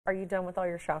Are you done with all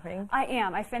your shopping? I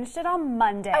am. I finished it on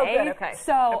Monday. Oh, good. Okay.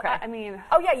 So, okay. I mean...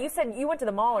 Oh, yeah, you said you went to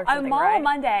the mall or something, mall right? on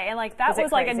Monday, and, like, that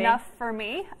was like, enough for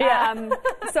me. Yeah.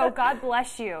 So, God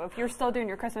bless you if you're still doing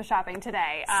your Christmas shopping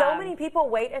today. So many people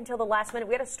wait until the last minute.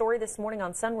 We had a story this morning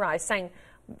on Sunrise saying,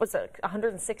 was it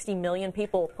 160 million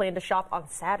people plan to shop on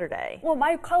Saturday? Well,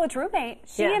 my college roommate,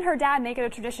 she Yeah. and her dad make it a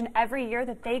tradition every year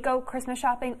that they go Christmas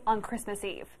shopping on Christmas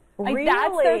Eve. Like, Really?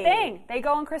 that's their thing. They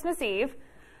go on Christmas Eve.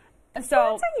 So,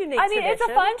 well, that's a unique tradition. It's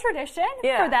a fun tradition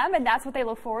Yeah. for them, and that's what they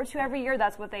look forward to every year.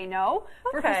 That's what they know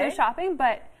for Christmas shopping.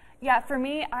 But yeah, for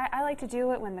me, I like to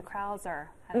do it when the crowds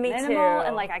are minimal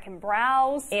and like I can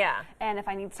browse. Yeah. And if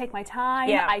I need to take my time,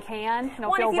 Yeah. I can. Don't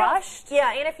Well, feel rushed.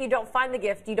 Yeah, and if you don't find the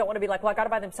gift, you don't want to be like, well, I got to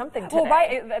buy them something today. Well,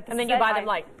 right. And then you buy them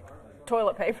like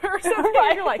toilet paper or something.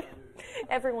 Right. You're like,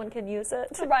 everyone can use it.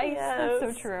 Right. Yes.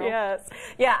 That's so true. Yes.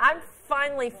 Yeah, I'm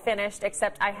finally finished,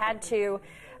 except I had to.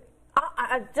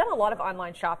 I've done a lot of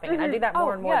online shopping, and I do that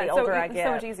more and more the older I get. It's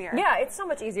so much easier. Yeah, it's so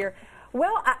much easier.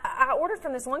 Well, I ordered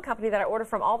from this one company that I order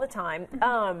from all the time. And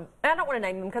I don't want to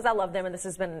name them because I love them, and this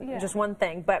has been just one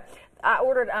thing. But I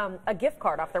ordered a gift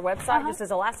card off their website just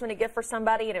as a last-minute gift for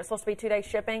somebody, and it was supposed to be 2-day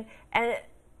shipping. And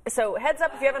so heads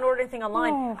up if you haven't ordered anything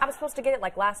online. I was supposed to get it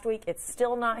like last week. It's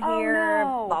still not here.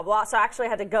 No. Blah, blah. So I actually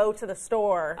had to go to the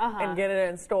store and get it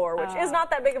in store, which is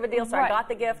not that big of a deal. So I got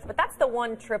the gift. But that's the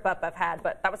one trip up I've had.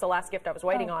 But that was the last gift I was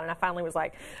waiting on. And I finally was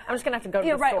like, I'm just going to have to go to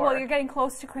the store. Well, you're getting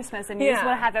close to Christmas, and you just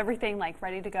want to have everything like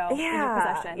ready to go in your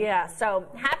possession. Yeah. So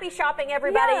happy shopping,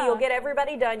 everybody. You'll get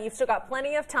everybody done. You've still got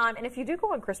plenty of time. And if you do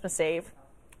go on Christmas Eve,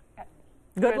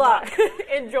 good luck.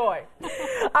 Enjoy.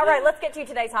 All right, let's get to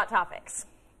today's Hot Topics.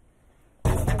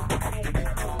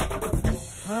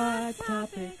 Hot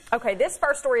Topic. Okay, this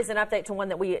first story is an update to one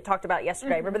that we talked about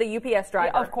yesterday. Remember the UPS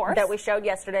driver of course. that we showed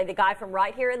yesterday, the guy from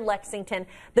right here in Lexington.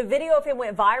 The video of him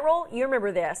went viral. You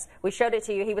remember this. We showed it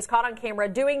to you. He was caught on camera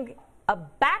doing a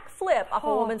backflip off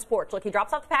a woman's porch. Look, he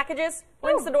drops off the packages,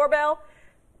 rings the doorbell,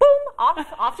 boom,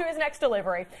 off to his next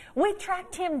delivery. We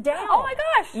tracked him down. Oh my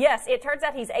gosh. Yes, it turns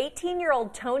out he's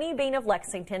 18-year-old Tony Bean of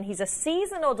Lexington. He's a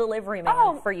seasonal delivery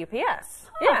man for UPS.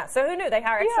 Yeah, so who knew? They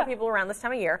hire extra people around this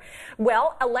time of year.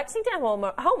 Well, a Lexington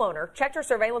homeowner checked her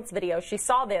surveillance video. She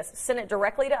saw this, sent it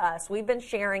directly to us. We've been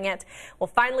sharing it.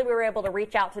 Well, finally, we were able to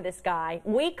reach out to this guy.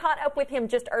 We caught up with him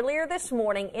just earlier this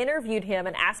morning, interviewed him,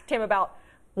 and asked him about,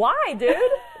 why, dude?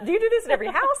 Do you do this at every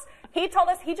house? He told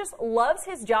us he just loves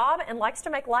his job and likes to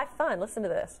make life fun. Listen to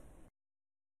this.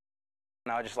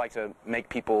 I just like to make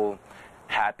people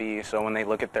happy, so when they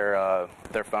look at their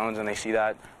phones and they see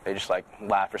that, they just like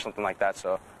laugh or something like that.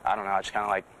 So I don't know, I just kind of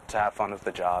like to have fun with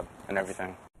the job and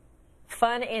everything.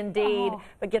 Fun indeed.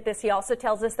 But get this, he also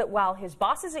tells us that while his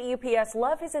bosses at UPS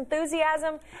love his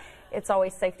enthusiasm, it's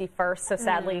always safety first, so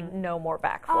sadly, no more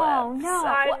backflips. Oh, no.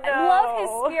 I love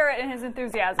his spirit and his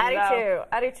enthusiasm,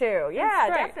 I do too. Yeah,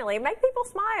 definitely. Make people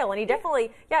smile. And he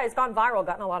definitely, it's gone viral,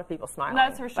 gotten a lot of people smiling.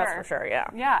 That's for sure. That's for sure, yeah.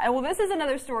 Yeah, and well, this is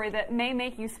another story that may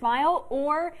make you smile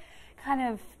or kind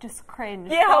of just cringe.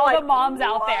 Yeah, all like, the moms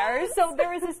out there. So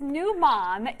there is this new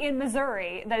mom in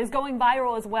Missouri that is going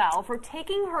viral as well for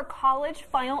taking her college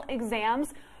final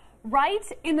exams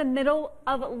right in the middle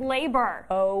of labor.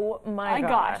 Oh my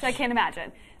gosh, I can't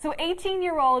imagine. So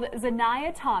 18-year-old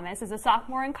Zanaya Thomas is a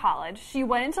sophomore in college. She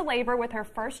went into labor with her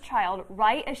first child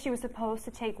right as she was supposed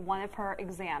to take one of her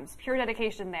exams. Pure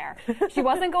dedication there. She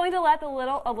wasn't going to let a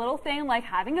little thing like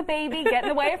having a baby get in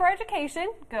the way of her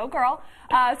education. Go girl.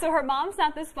 So her mom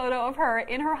snapped this photo of her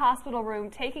in her hospital room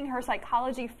taking her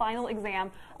psychology final exam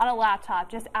on a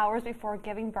laptop just hours before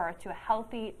giving birth to a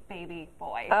healthy baby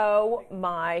boy. Oh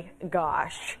my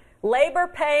gosh. Labor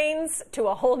pains to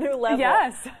a whole new level.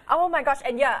 Yes. Oh my gosh.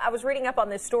 And yeah, I was reading up on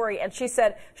this story, and she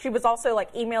said she was also like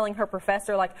emailing her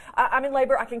professor, like, I'm in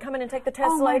labor, I can come in and take the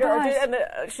test later.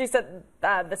 And she said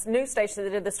this news station that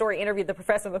did the story interviewed the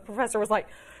professor, and the professor was like,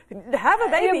 have a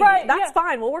baby. That's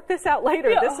fine. We'll work this out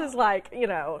later. This is like, you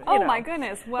know. My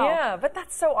goodness. Well. Yeah, but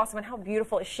that's so awesome. And how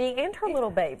beautiful is she and her little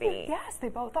baby? Yes, they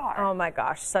both are. Oh my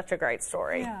gosh, such a great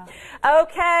story. Yeah.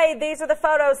 Okay, these are the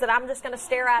photos that I'm just going to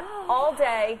stare at all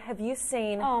day. Have you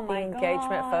seen the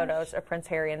engagement photos of Prince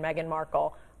Harry and Meghan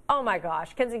Markle? Oh my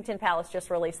gosh, Kensington Palace just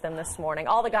released them this morning.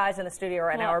 All the guys in the studio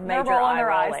right now are major eye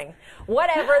rolling.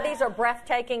 Whatever, these are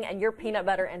breathtaking, and you're peanut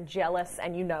butter and jealous,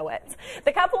 and you know it.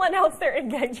 The couple announced their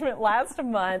engagement last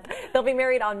month. They'll be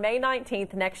married on May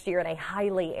 19th next year in a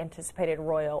highly anticipated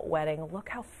royal wedding. Look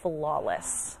how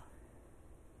flawless.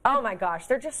 Oh my gosh,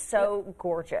 they're just so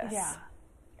gorgeous. Yeah.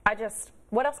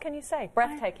 What else can you say?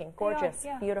 Breathtaking, gorgeous,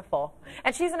 beautiful.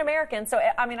 And she's an American, so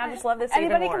I mean, I just love this even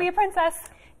more. Anybody can be a princess.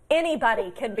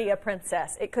 Anybody can be a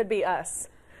princess. It could be us.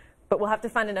 But we'll have to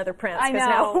find another prince. I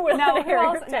know. Now, who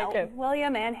else? No,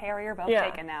 William and Harry are both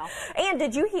taken now. And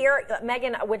did you hear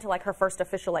Meghan went to like her first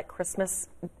official like Christmas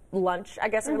lunch, I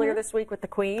guess, earlier this week with the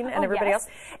Queen and everybody else.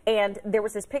 And there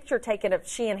was this picture taken of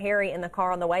she and Harry in the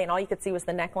car on the way, and all you could see was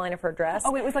the neckline of her dress.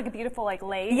 Oh, it was like a beautiful like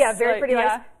lace. Yeah, very pretty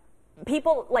lace.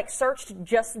 People like searched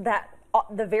just that.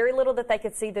 The very little that they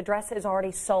could see, the dress is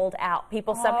already sold out.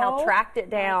 People somehow tracked it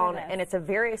down, and it's a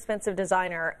very expensive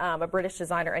designer, a British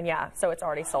designer, and so it's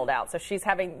already sold out. So she's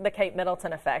having the Kate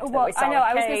Middleton effect. Well, that we saw I know.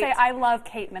 I was going going to say, I love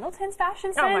Kate Middleton's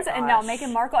fashion sense, and now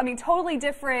Meghan Markle. I mean, totally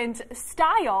different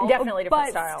style. Definitely different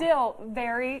style. But still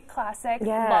very classic.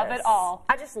 Yes. Love it all.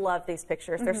 I just love these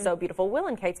pictures. They're so beautiful. Will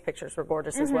and Kate's pictures were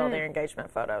gorgeous as well, their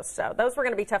engagement photos. So those were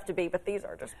going to be tough to beat, but these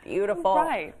are just beautiful.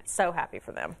 Right. So happy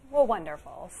for them. Well,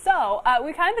 wonderful. So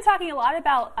we kind of been talking a lot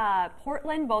about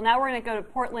Portland. Well, now we're going to go to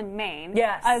Portland, Maine.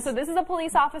 Yes. So this is a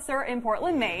police officer in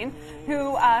Portland, Maine,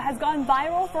 who has gone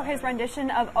viral for his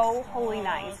rendition of "Oh Holy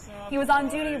Night." He was on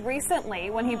duty recently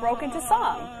when he broke into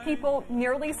song. People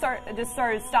nearly just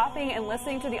started stopping and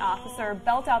listening to the officer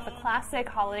belt out the classic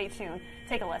holiday tune.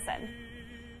 Take a listen.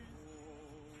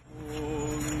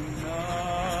 Holy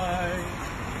night,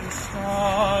 the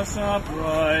stars are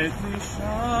brightly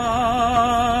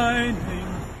shining.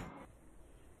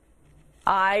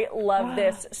 I love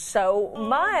this so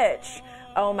much.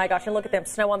 Oh my gosh, and look at them,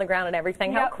 snow on the ground and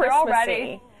everything. How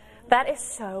Christmassy. That is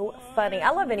so funny.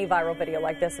 I love any viral video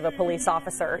like this of a police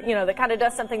officer, that kind of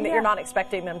does something that you're not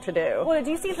expecting them to do. Well, did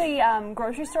you see the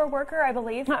grocery store worker, I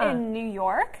believe, in New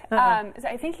York?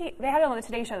 I think they had it on the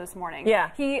Today Show this morning. Yeah.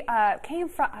 He came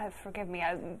from, forgive me,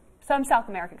 some South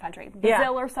American country,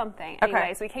 Brazil or something.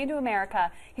 Anyway, so he came to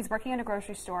America. He's working in a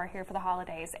grocery store here for the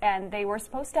holidays, and they were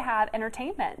supposed to have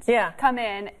entertainment come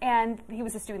in, and he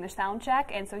was just doing the sound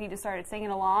check, and so he just started singing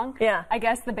along. Yeah. I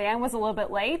guess the band was a little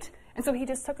bit late, and so he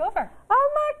just took over.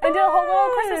 Oh my gosh. And did a whole little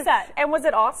Christmas set. And was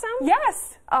it awesome?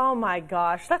 Yes. Oh my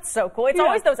gosh, that's so cool. It's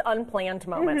always those unplanned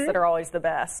moments that are always the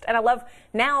best. And I love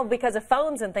now because of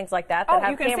phones and things like that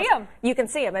have you can cameras, see them. You can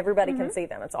see them. Everybody can see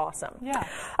them. It's awesome. Yeah.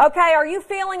 Okay, are you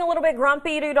feeling a little bit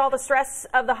grumpy due to all the stress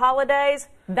of the holidays?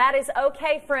 That is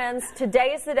okay, friends.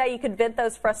 Today is the day you could vent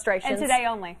those frustrations. And today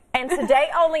only. And today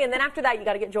only, and then after that, you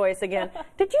got to get joyous again.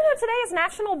 Did you know today is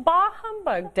National Bah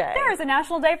Humbug Day? There is a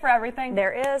national day for everything.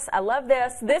 There is. I love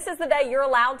this. This is the day you're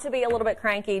allowed to be a little bit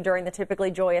cranky during the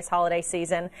typically joyous holiday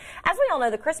season. As we all know,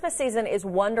 the Christmas season is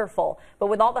wonderful, but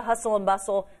with all the hustle and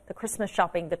bustle, the Christmas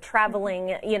shopping, the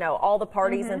traveling, all the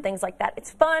parties and things like that,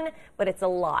 it's fun, but it's a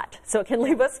lot. So it can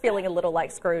leave us feeling a little like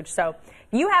Scrooge. So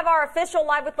you have our official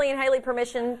Live with Lee and Hayley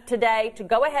permission today to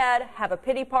go ahead, have a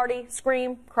pity party,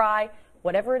 scream, cry,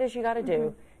 whatever it is you got to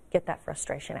do. Get that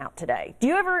frustration out today. Do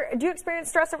you experience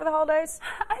stress over the holidays?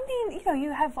 I mean,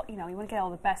 you have, you want to get all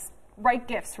the best right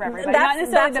gifts for everybody. Not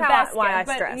necessarily the best gift,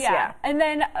 but yeah. And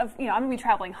then, I'm going to be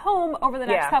traveling home over the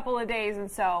next couple of days,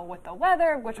 and so with the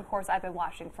weather, which of course I've been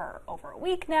watching for over a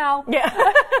week now. Yeah.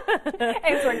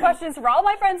 Answering questions for all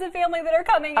my friends and family that are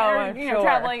coming and are,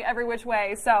 traveling every which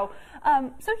way. So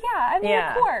yeah, I mean,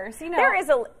 of course, There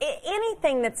is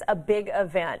anything that's a big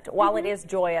event, while it is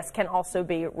joyous, can also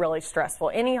be really stressful.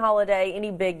 Any holiday,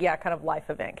 any big, kind of life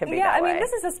event can be that way. I mean,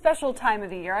 this is a special time of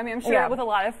the year. I mean, I'm sure with a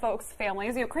lot of folks'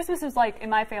 families, Christmas is like, in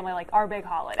my family, like our big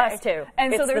holiday. Us too.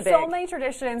 And so there's so many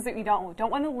traditions that you don't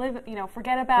want to live,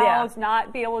 forget about,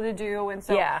 not be able to do. And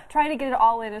so trying to get it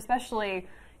all in, especially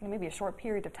maybe a short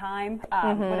period of time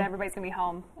when everybody's going to be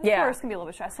home. Of course, it can be a little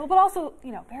bit stressful, but also,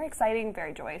 very exciting,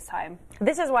 very joyous time.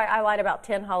 This is why I light about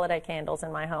 10 holiday candles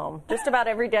in my home, just about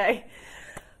every day.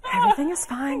 Everything is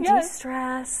fine.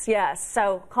 De-stress. Yes.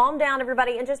 So calm down,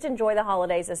 everybody, and just enjoy the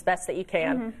holidays as best that you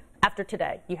can. After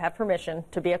today, you have permission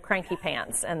to be a cranky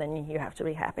pants, and then you have to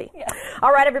be happy.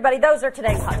 All right, everybody, those are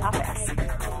today's Hot Topics.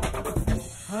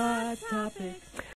 Hot Topics.